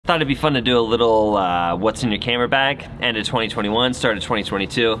Thought it'd be fun to do a little what's in your camera bag. End of 2021, start of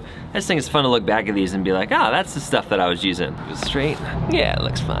 2022. I just think it's fun to look back at these and be like, oh, that's the stuff that I was using. Is it straight? Yeah, it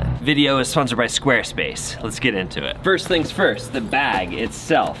looks fine. Video is sponsored by Squarespace. Let's get into it. First things first, the bag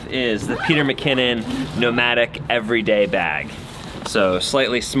itself is the Peter McKinnon Nomadic Everyday Bag. So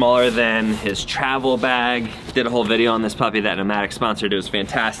slightly smaller than his travel bag. Did a whole video on this puppy that Nomadic sponsored. It was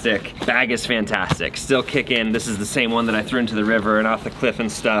fantastic. Bag is fantastic. Still kicking. This is the same one that I threw into the river and off the cliff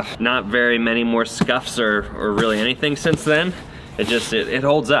and stuff. Not very many more scuffs or really anything since then. It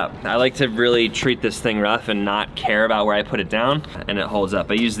holds up. I like to really treat this thing rough and not care about where I put it down, and it holds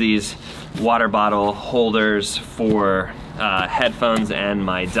up. I use these water bottle holders for headphones and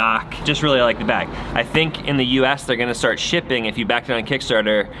my dock. Just really like the bag. I think in the US they're gonna start shipping, if you backed it on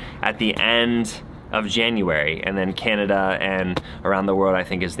Kickstarter, at the end of January, and then Canada and around the world I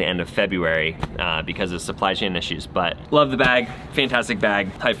think is the end of February because of supply chain issues. But love the bag, fantastic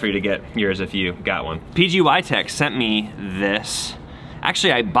bag. Hype for you to get yours if you got one. PGY Tech sent me this.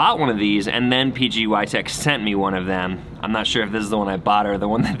 Actually, I bought one of these and then PGY Tech sent me one of them. I'm not sure if this is the one I bought or the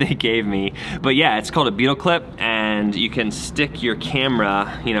one that they gave me. But yeah, it's called a beetle clip, and you can stick your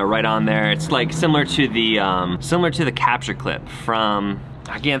camera, you know, right on there. It's like similar to the capture clip from,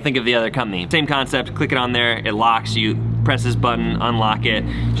 I can't think of the other company. Same concept, click it on there, it locks, you press this button, unlock it,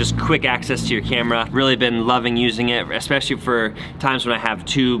 just quick access to your camera. Really been loving using it, especially for times when I have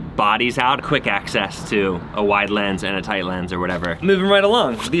two bodies out, quick access to a wide lens and a tight lens or whatever. Moving right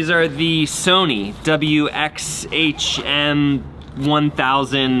along, these are the Sony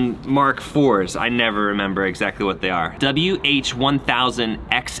WX-HM1000 Mark IVs. I never remember exactly what they are. WH-1000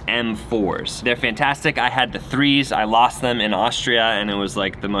 XM4s. They're fantastic. I had the 3s. I lost them in Austria, and it was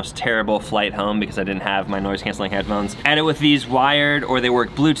like the most terrible flight home because I didn't have my noise canceling headphones. Edit with these wired, or they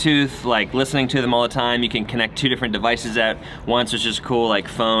work Bluetooth, like listening to them all the time. You can connect 2 different devices at once, which is cool, like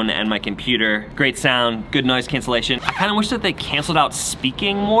phone and my computer. Great sound, good noise cancellation. I kind of wish that they canceled out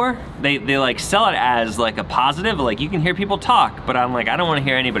speaking more. They like sell it as like a positive, like you can hear people talk, but I'm like, I don't want to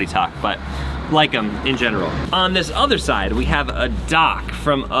hear anybody talk, but like them in general. On this other side, we have a dock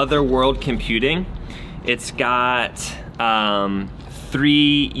from Otherworld Computing. It's got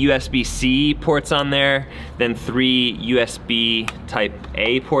 3 USB-C ports on there, then 3 USB type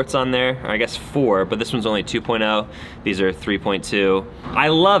A ports on there, or I guess 4, but this one's only 2.0. These are 3.2. I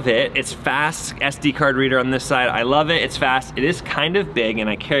love it. It's fast. SD card reader on this side. I love it. It's fast. It is kind of big and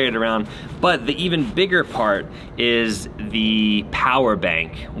I carry it around, but the even bigger part is the power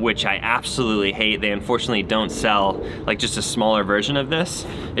bank, which I absolutely hate. They unfortunately don't sell like just a smaller version of this.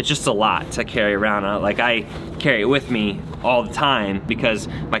 It's just a lot to carry around. Like I carry it with me all the time because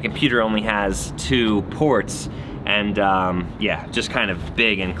my computer only has 2 ports, and yeah, just kind of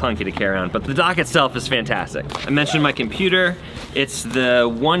big and clunky to carry around. But the dock itself is fantastic. I mentioned my computer. It's the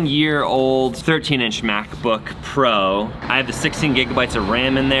 1-year-old 13-inch MacBook Pro. I have the 16 gigabytes of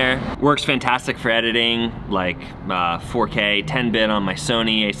RAM in there. Works fantastic for editing, like 4K, 10-bit on my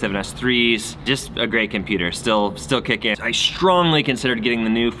Sony A7sii's. Just a great computer, still kicking. I strongly considered getting the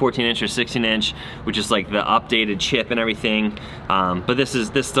new 14-inch or 16-inch, which is like the updated chip and everything. But this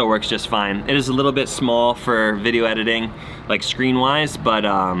still works just fine. It is a little bit small for video editing, like screen-wise, but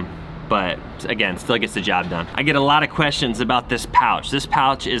again, still gets the job done. I get a lot of questions about this pouch. This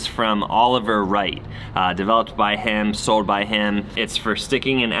pouch is from Oliver Wright, developed by him, sold by him. It's for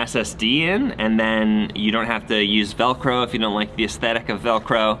sticking an SSD in, and then you don't have to use Velcro if you don't like the aesthetic of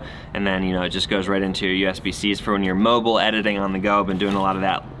Velcro, and then, you know, it just goes right into your USB-Cs for when you're mobile editing on the go. I've been doing a lot of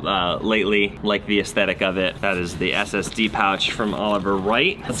that lately, like the aesthetic of it. That is the SSD pouch from Oliver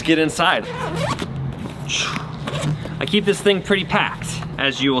Wright. Let's get inside. I keep this thing pretty packed,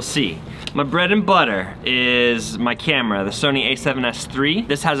 as you will see. My bread and butter is my camera, the Sony A7siii.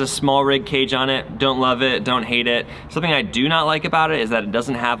 This has a small rig cage on it. Don't love it, don't hate it. Something I do not like about it is that it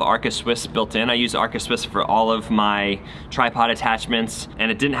doesn't have Arca Swiss built in. I use Arca Swiss for all of my tripod attachments,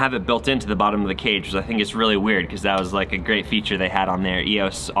 and it didn't have it built into the bottom of the cage, which I think is really weird because that was like a great feature they had on their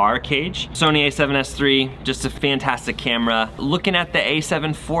EOS R cage. Sony A7siii, just a fantastic camera. Looking at the A7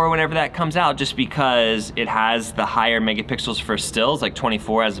 IV whenever that comes out, just because it has the higher megapixels for stills, like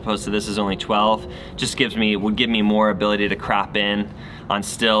 24 as opposed to this is only 12, just would give me more ability to crop in on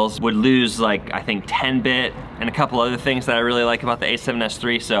stills. Would lose like, I think 10-bit and a couple other things that I really like about the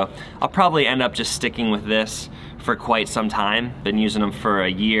A7siii, so I'll probably end up just sticking with this for quite some time. Been using them for a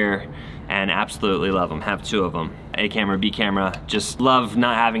year and absolutely love them. Have 2 of them. A camera, B camera. Just love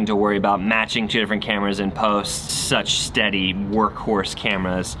not having to worry about matching 2 different cameras in post. Such steady workhorse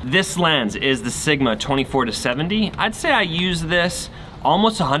cameras. This lens is the Sigma 24-70. I'd say I use this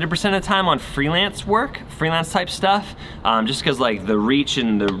almost 100% of the time on freelance work, freelance type stuff, just because like the reach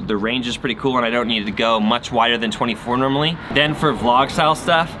and the range is pretty cool and I don't need to go much wider than 24 normally. Then for vlog style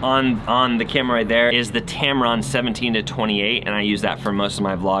stuff, on the camera right there is the Tamron 17-28, and I use that for most of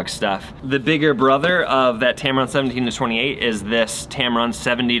my vlog stuff. The bigger brother of that Tamron 17-28 is this Tamron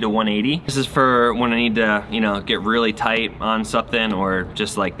 70-180. This is for when I need to, you know, get really tight on something, or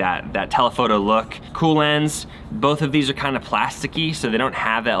just like that telephoto look. Cool lens. Both of these are kind of plasticky, so they don't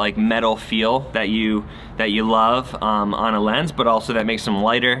have that like metal feel that you love on a lens, but also that makes them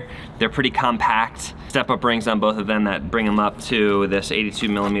lighter. They're pretty compact. Step-up rings on both of them that bring them up to this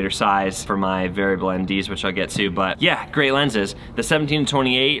 82mm size for my variable NDs, which I'll get to. But yeah, great lenses. The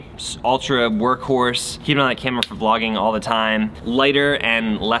 17-28, ultra workhorse, keep it on that camera for vlogging all the time. Lighter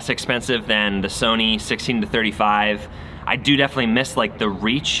and less expensive than the Sony 16-35. I do definitely miss like the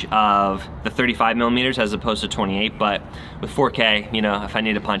reach of the 35mm as opposed to 28, but with 4K, you know, if I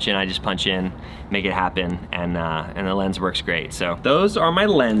need to punch in, I just punch in, make it happen, and the lens works great. So those are my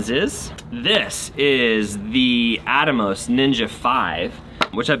lenses. This is the Atomos Ninja 5,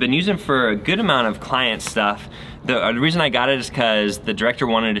 which I've been using for a good amount of client stuff. The reason I got it is because the director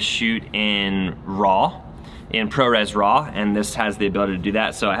wanted to shoot in RAW, in ProRes RAW, and this has the ability to do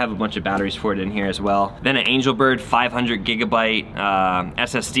that, so I have a bunch of batteries for it in here as well. Then an Angelbird 500GB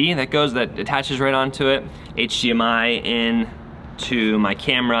SSD that attaches right onto it. HDMI in to my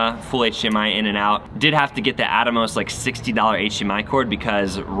camera, full HDMI in and out. Did have to get the Atomos like $60 HDMI cord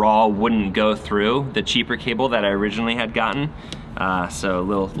because RAW wouldn't go through the cheaper cable that I originally had gotten. So a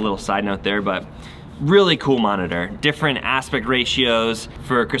little side note there, but really cool monitor. Different aspect ratios.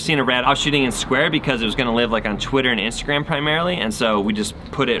 For Christina Red, I was shooting in square because it was gonna live like on Twitter and Instagram primarily, and so we just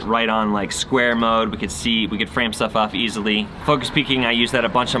put it right on like square mode. We could frame stuff off easily. Focus peaking, I used that a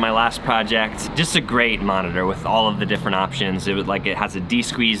bunch on my last project. Just a great monitor with all of the different options. It has a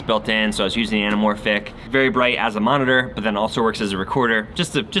D-squeeze built in, so I was using anamorphic. Very bright as a monitor, but then also works as a recorder.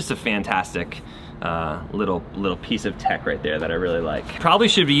 Just a fantastic little piece of tech right there that I really like. Probably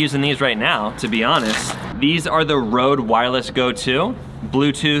should be using these right now, to be honest. These are the Rode Wireless Go 2.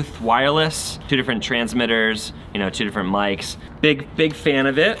 Bluetooth wireless, 2 different transmitters, you know, 2 different mics. Big fan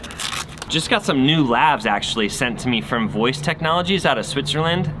of it. Just got some new labs actually sent to me from Voice Technologies out of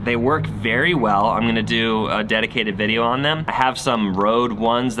Switzerland. They work very well. I'm gonna do a dedicated video on them. I have some Rode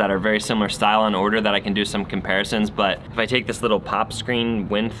ones that are very similar style on order that I can do some comparisons, but if I take this little pop screen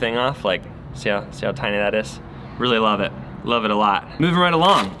wind thing off, like, see how tiny that is? Really love it. Love it a lot. Moving right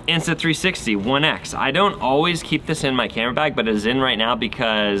along, Insta360 1X. I don't always keep this in my camera bag, but it is in right now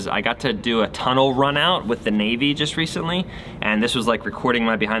because I got to do a tunnel run out with the Navy just recently, and this was like recording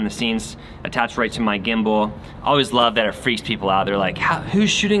my behind the scenes attached right to my gimbal. Always love that it freaks people out. They're like,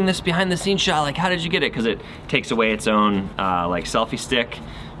 who's shooting this behind the scenes shot? Like, how did you get it? Because it takes away its own like selfie stick.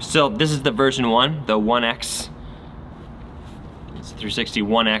 So this is the version 1, the 1X. It's 360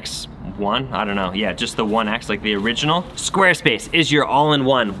 1X1, I don't know. Yeah, just the 1X, like the original. Squarespace is your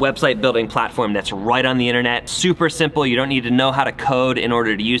all-in-one website building platform that's right on the internet. Super simple, you don't need to know how to code in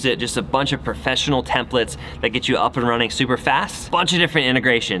order to use it. Just a bunch of professional templates that get you up and running super fast. Bunch of different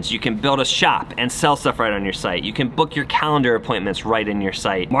integrations. You can build a shop and sell stuff right on your site. You can book your calendar appointments right in your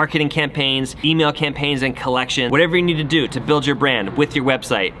site. Marketing campaigns, email campaigns and collections, whatever you need to do to build your brand with your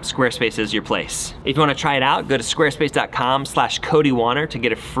website, Squarespace is your place. If you wanna try it out, go to squarespace.com/CodyWanner to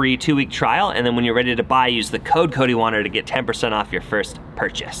get a free 2-week trial, and then when you're ready to buy, use the code CodyWanner to get 10% off your first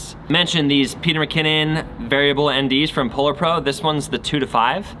purchase. Mentioned these Peter McKinnon variable NDs from Polar Pro. This one's the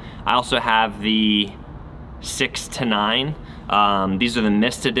 2-5. I also have the 6-9. These are the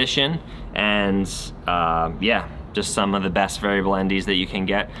Mist edition, and yeah, just some of the best variable NDs that you can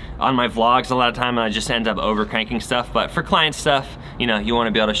get. On my vlogs, a lot of time I just end up over cranking stuff, but for client stuff, you know, you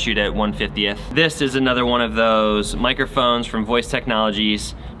wanna be able to shoot at 1/50th. This is another one of those microphones from Voice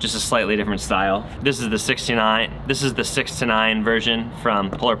Technologies, just a slightly different style. This is the 6-9. This is the 6-9 version from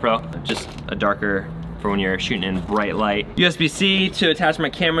Polar Pro, just a darker for when you're shooting in bright light. USB-C to attach my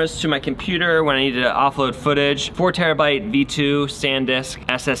cameras to my computer when I need to offload footage. 4TB V2 SanDisk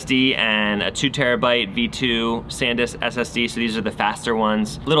SSD and a 2TB V2 SanDisk SSD, so these are the faster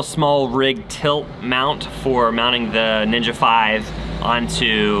ones. Little small rig tilt mount for mounting the Ninja 5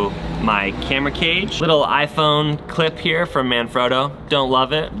 onto my camera cage. Little iPhone clip here from Manfrotto. Don't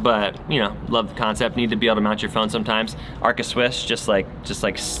love it, but you know, love the concept. Need to be able to mount your phone sometimes. Arca Swiss, just like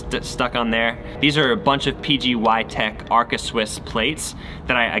stuck on there. These are a bunch of PGY Tech Arca Swiss plates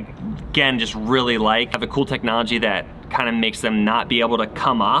that I again just really like. Have a cool technology that kind of makes them not be able to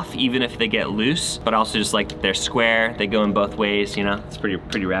come off even if they get loose, but also just like they're square, they go in both ways, you know, it's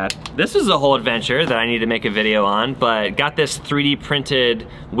pretty rad. This is a whole adventure that I need to make a video on, but got this 3D printed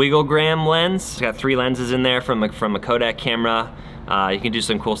Wigglegram lens. It's got 3 lenses in there from a Kodak camera. You can do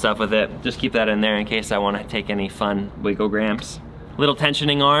some cool stuff with it. Just keep that in there in case I want to take any fun Wigglegrams. Little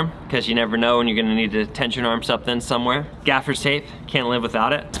tensioning arm, because you never know when you're gonna need to tension arm something somewhere. Gaffer's tape, can't live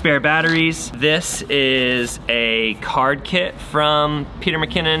without it. Spare batteries. This is a card kit from Peter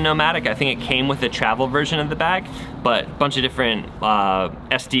McKinnon Nomadic. I think it came with the travel version of the bag, but a bunch of different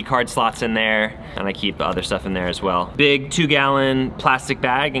SD card slots in there, and I keep other stuff in there as well. Big 2-gallon plastic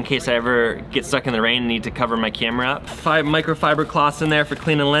bag in case I ever get stuck in the rain and need to cover my camera up. 5 microfiber cloths in there for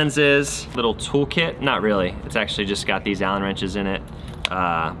cleaning lenses. Little toolkit, not really. It's actually just got these Allen wrenches in it.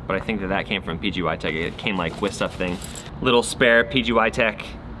 But I think that came from PGY Tech. It came like with stuff thing. Little spare PGY Tech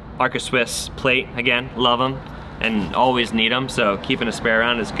Arca Swiss plate, again, love them. And always need them, so keeping a spare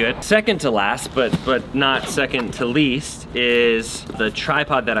around is good. Second to last, but not second to least, is the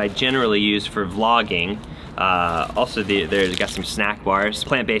tripod that I generally use for vlogging. Also, there's got some snack bars,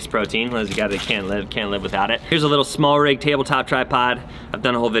 plant-based protein. Can't live without it. Here's a little small rig tabletop tripod. I've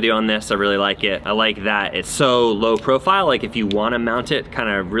done a whole video on this. I really like it. I like that it's so low profile. Like if you want to mount it kind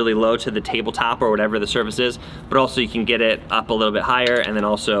of really low to the tabletop or whatever the surface is, but also you can get it up a little bit higher, and then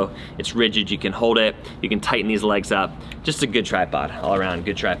also it's rigid. You can hold it. You can tighten these legs up. Just a good tripod, all around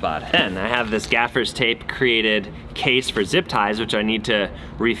good tripod. Then I have this Gaffer's tape created case for zip ties, which I need to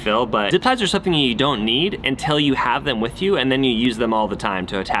refill, but zip ties are something you don't need until you have them with you, and then you use them all the time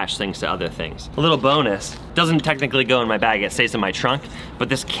to attach things to other things. A little bonus, doesn't technically go in my bag, it stays in my trunk, but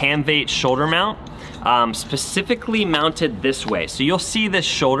this Camvate shoulder mount, specifically mounted this way. So you'll see this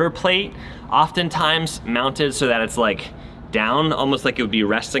shoulder plate oftentimes mounted so that it's like down, almost like it would be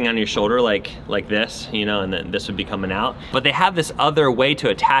resting on your shoulder like this, you know, and then this would be coming out. But they have this other way to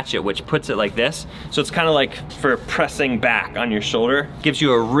attach it, which puts it like this. So it's kind of like for pressing back on your shoulder. Gives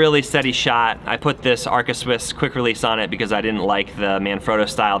you a really steady shot. I put this Arca Swiss quick release on it because I didn't like the Manfrotto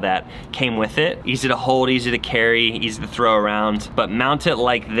style that came with it. Easy to hold, easy to carry, easy to throw around. But mount it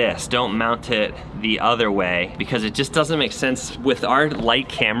like this. Don't mount it the other way, because it just doesn't make sense with our light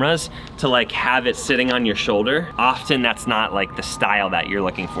cameras to like have it sitting on your shoulder. Often that's not like the style that you're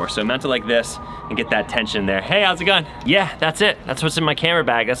looking for. So mount it like this and get that tension there. Hey, how's it going? Yeah, that's it. That's what's in my camera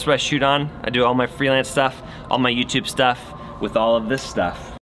bag. That's what I shoot on. I do all my freelance stuff, all my YouTube stuff with all of this stuff.